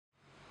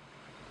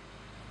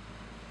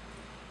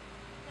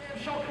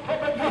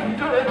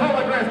doing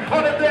holograms.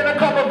 On the day, a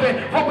couple of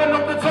it. Popping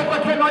up the top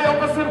like can I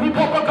opposite. We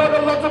pop, I got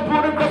a lot to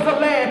put across the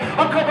land.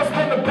 I cover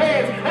spin the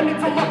bands. I need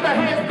to lock the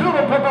hands. Build a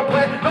paper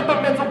plan. Got the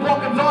mental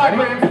block and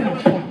diagrams.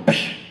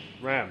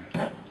 Ram.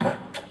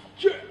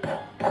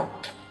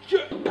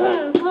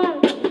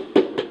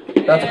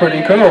 That's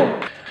pretty cool.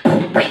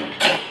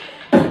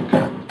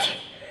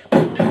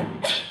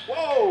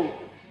 Whoa!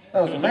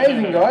 That was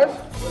amazing, guys.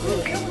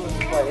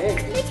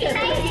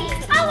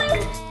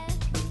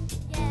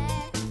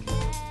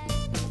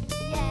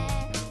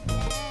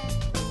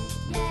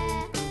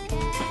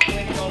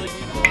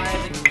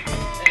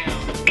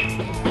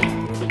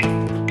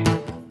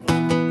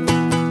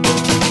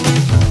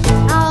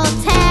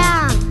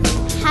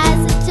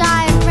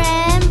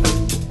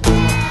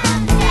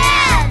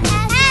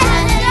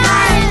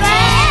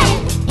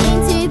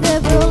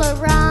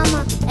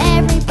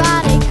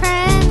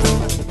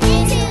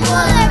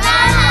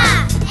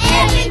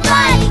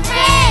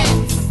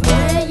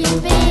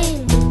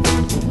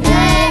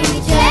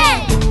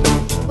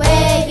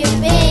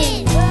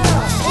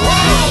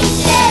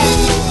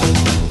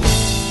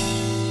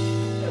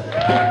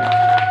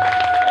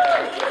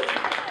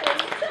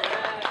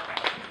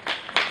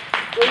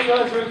 Do you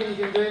guys reckon you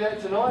can do that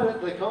tonight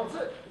at the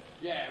concert?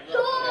 Yeah, right.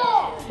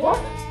 Sure! What?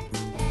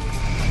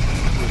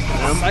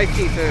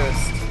 Safety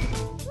first.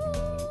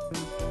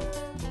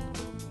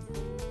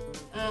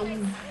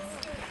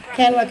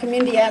 Canberra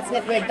Community Arts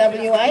Network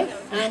WA.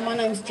 My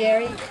name's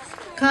Jerry.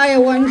 Kaya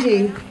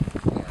Wanji,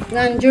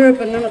 Nan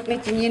Jurupa Nanok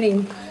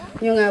Nichinyini,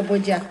 Nyunga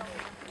Buja,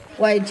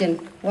 Wagin,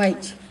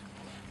 Wage.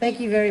 Thank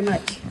you very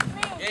much.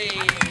 Hey.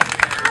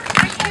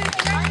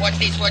 Watch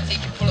this, you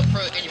pull it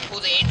through and you pull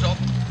the ends off.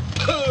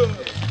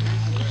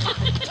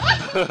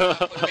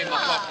 Put them in my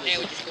pocket, now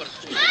we just got to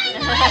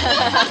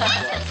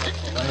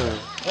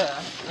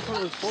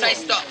say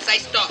stop, say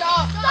stop.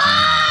 Stop!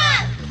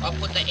 I'll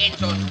put the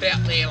ends on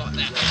about there like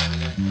that.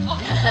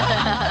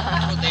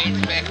 Put the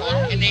ends back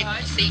on, and then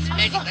see it's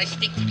magic, they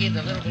stick together.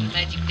 A little bit of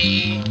magic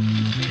there, a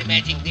bit of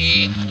magic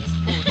there.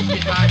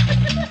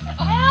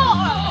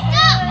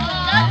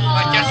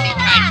 But just in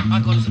case,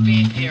 I got a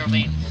spare pair of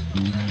ends.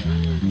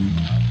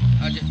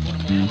 I just put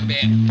them all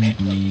about.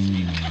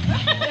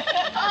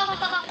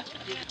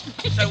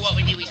 So what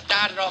we did, we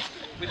started off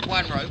with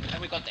one rope,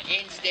 and we got the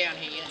ends down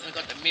here, and we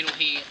got the middle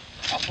here.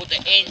 I put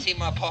the ends in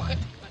my pocket.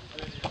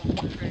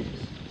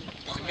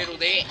 The middle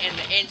there, and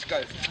the ends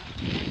go.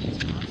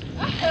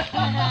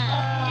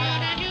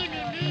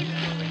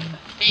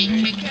 Hey,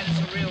 check that, it's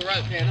a real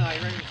rope. Yeah, no,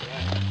 you're right.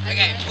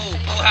 Okay, pull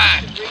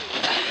hard.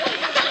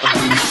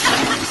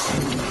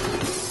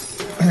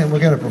 And we're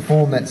going to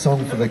perform that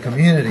song for the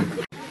community.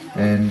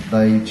 And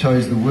they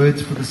chose the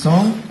words for the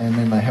song, and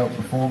then they helped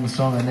perform the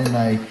song, and then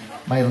they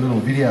made a little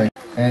video.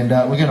 And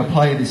we're going to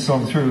play this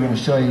song through. We're going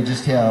to show you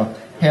just how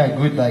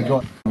good they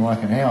got. In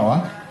like an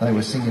hour, they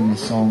were singing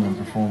this song and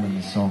performing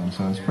this song,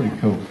 so it's pretty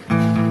cool.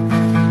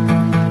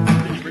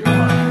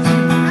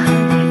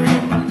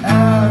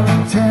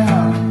 Our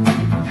town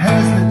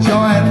has the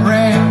giant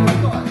ram.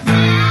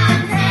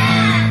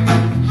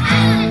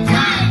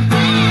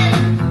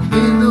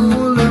 In the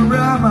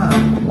Woolarama,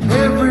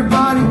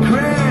 everybody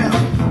cram.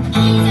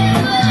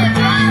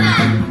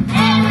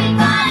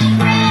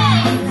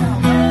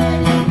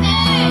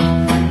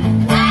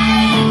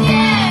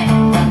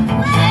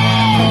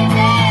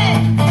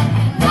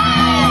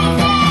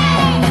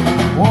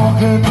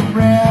 Walking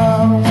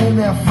around with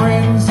our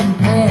friends and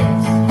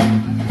pets.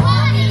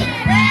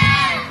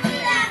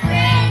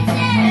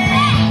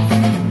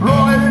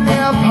 Riding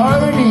our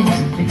ponies,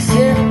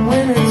 except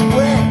when it's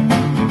wet.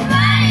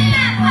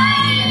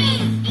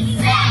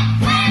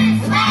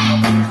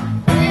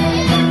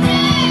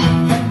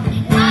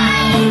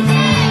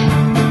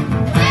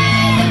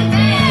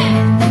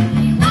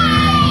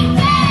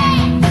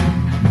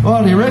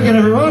 What do you reckon,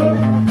 everyone?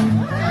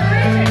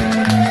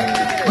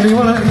 What do you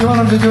want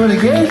them to do it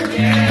again?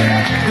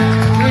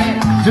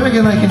 Do you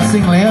reckon they can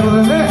sing louder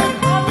than that?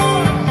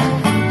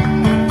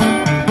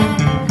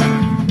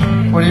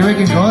 What do you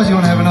reckon, guys? You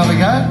want to have another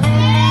go?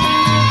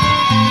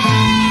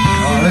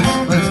 Oh,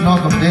 let's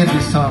knock them dead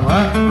this time,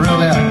 right? Real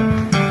loud.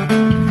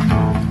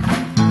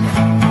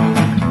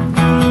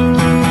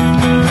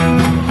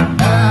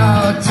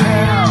 Our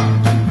town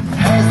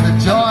has the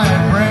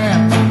giant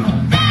ram.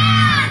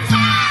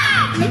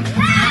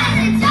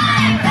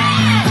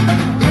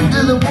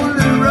 Into the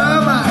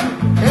Woolarama,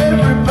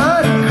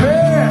 everybody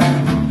cram.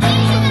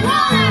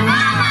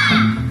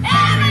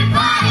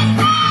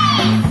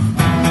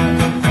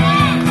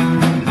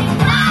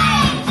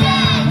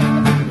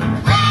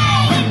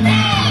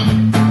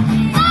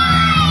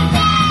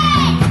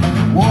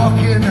 Walking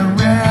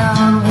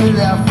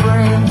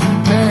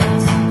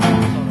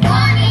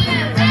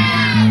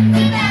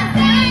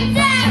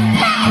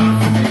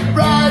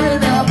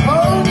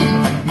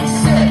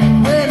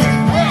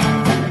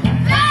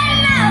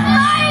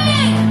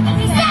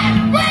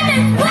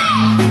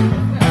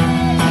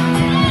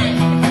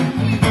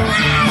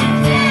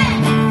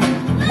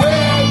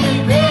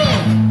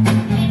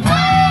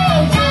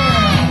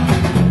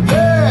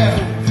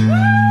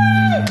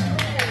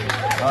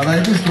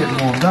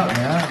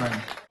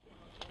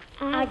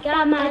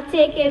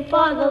ticket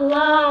for the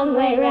long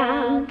way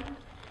round.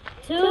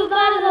 2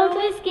 bottles of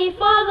whiskey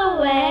for the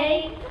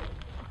way.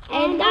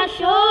 And I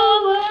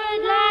sure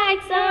would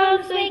like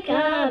some sweet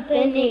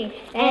company.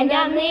 And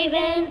I'm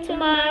leaving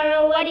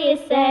tomorrow, what do you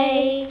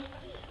say?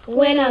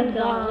 When I'm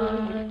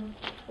gone,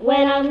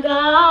 when I'm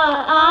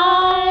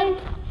gone,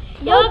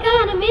 you're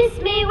gonna miss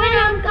me when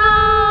I'm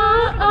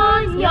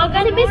gone. You're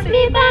gonna miss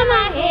me by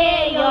my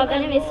hair, you're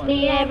gonna miss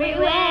me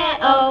everywhere.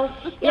 Oh,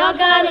 you're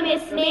gonna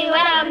miss me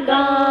when I'm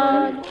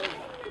gone.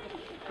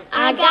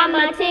 I got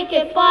my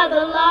ticket for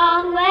the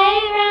long way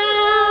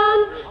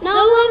round.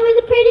 No one with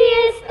the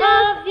prettiest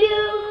of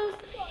views.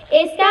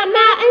 It's got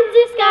mountains,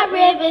 it's got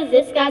rivers,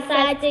 it's got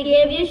sights to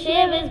give you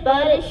shivers,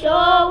 but it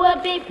sure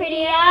would be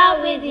pretty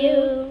out with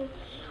you.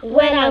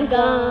 When I'm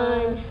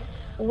gone,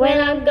 when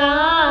I'm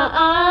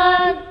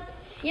gone,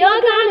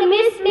 you're gonna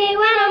miss me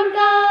when I'm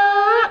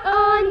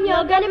gone.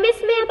 You're gonna miss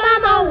me by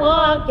my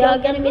walk, you're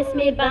gonna miss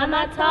me by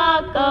my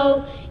talk.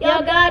 Oh,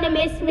 you're gonna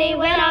miss me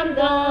when I'm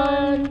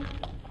gone.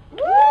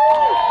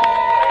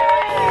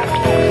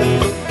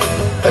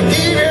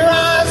 Keep your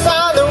eyes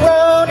on the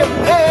road, your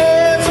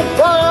hands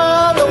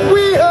upon the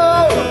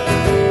wheel.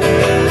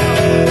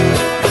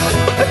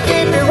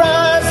 Keep your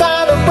eyes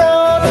on the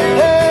road, your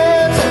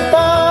hands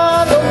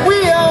upon the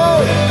wheel.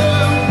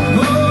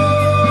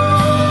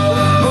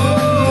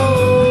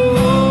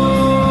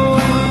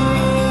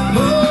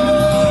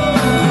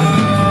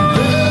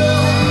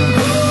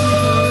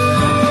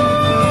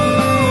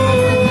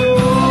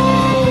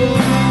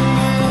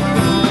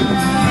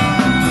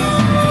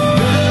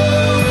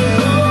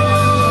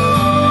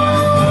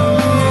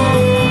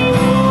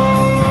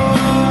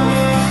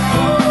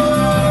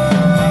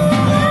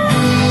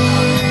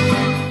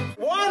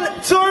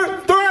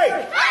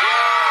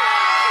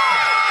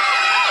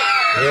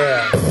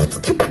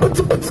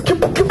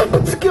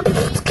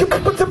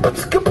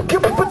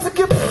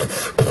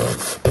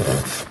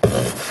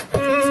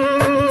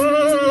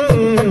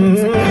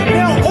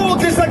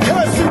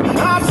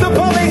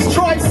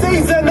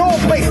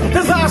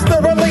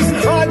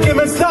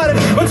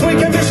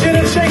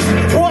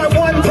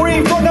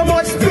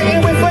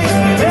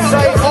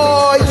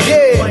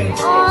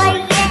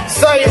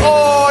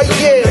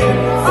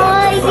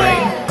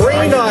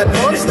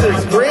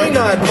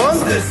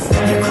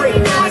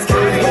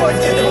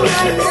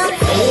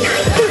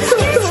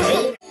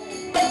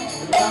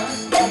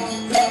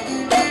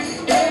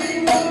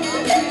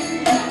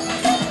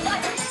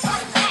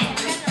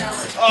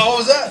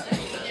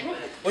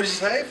 What did you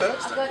say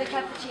first? I got a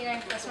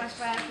cappuccino, that's my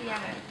favourite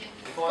piano.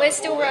 We're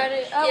still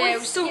writing. Yeah,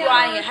 we're still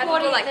writing it. Haven't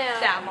got like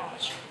that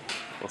much.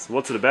 Awesome.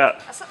 What's it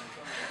about?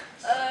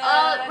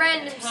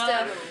 Random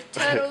stuff.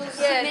 Turtles,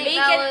 me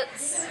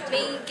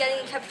getting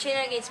a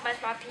cappuccino getting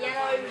smashed by a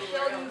piano,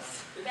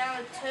 Sheldon's found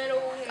a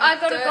turtle. I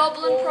got a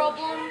goblin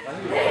problem.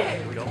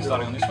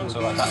 Starting on this one, so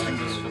like that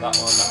finger's for that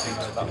one, that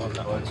finger's for that one,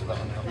 that one's for that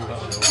one, that one's for that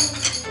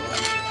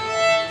one.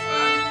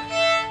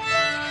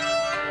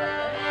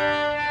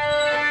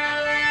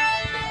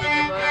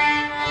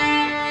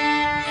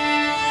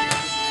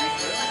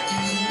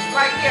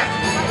 Right here.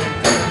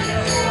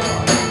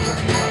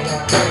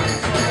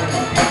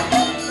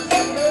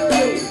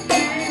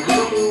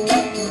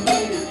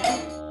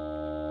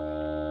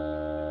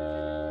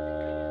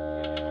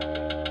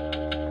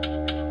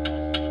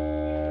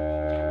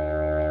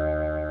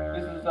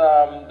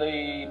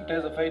 The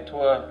Desert Feed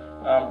Tour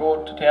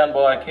brought to town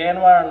by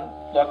Canwa, and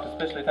I'd like to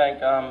especially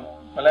thank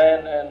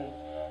Milan and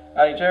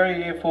Auntie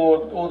Jerry here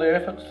for all their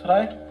efforts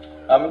today.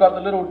 We've got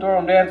the little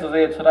Durham dancers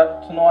there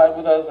tonight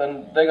with us,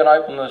 and they're going to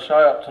open the show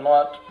up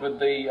tonight with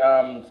the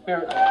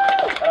Spirit.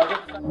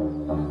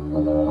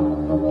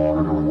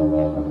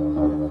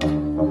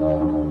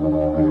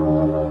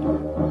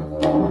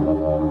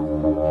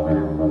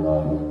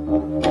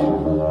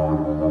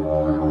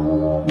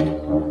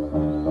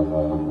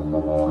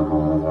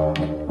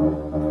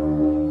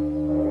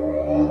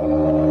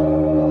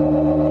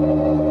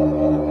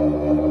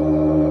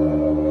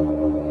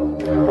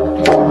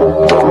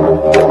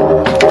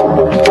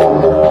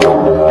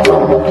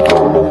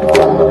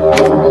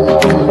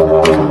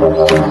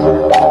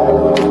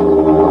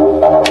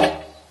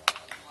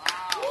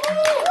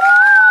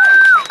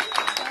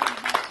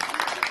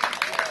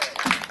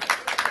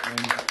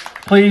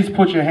 Please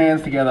put your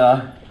hands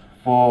together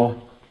for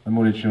the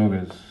Mooded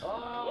Sugars.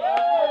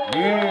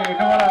 Yeah,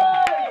 come on up.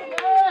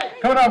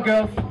 Come on up,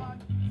 girls.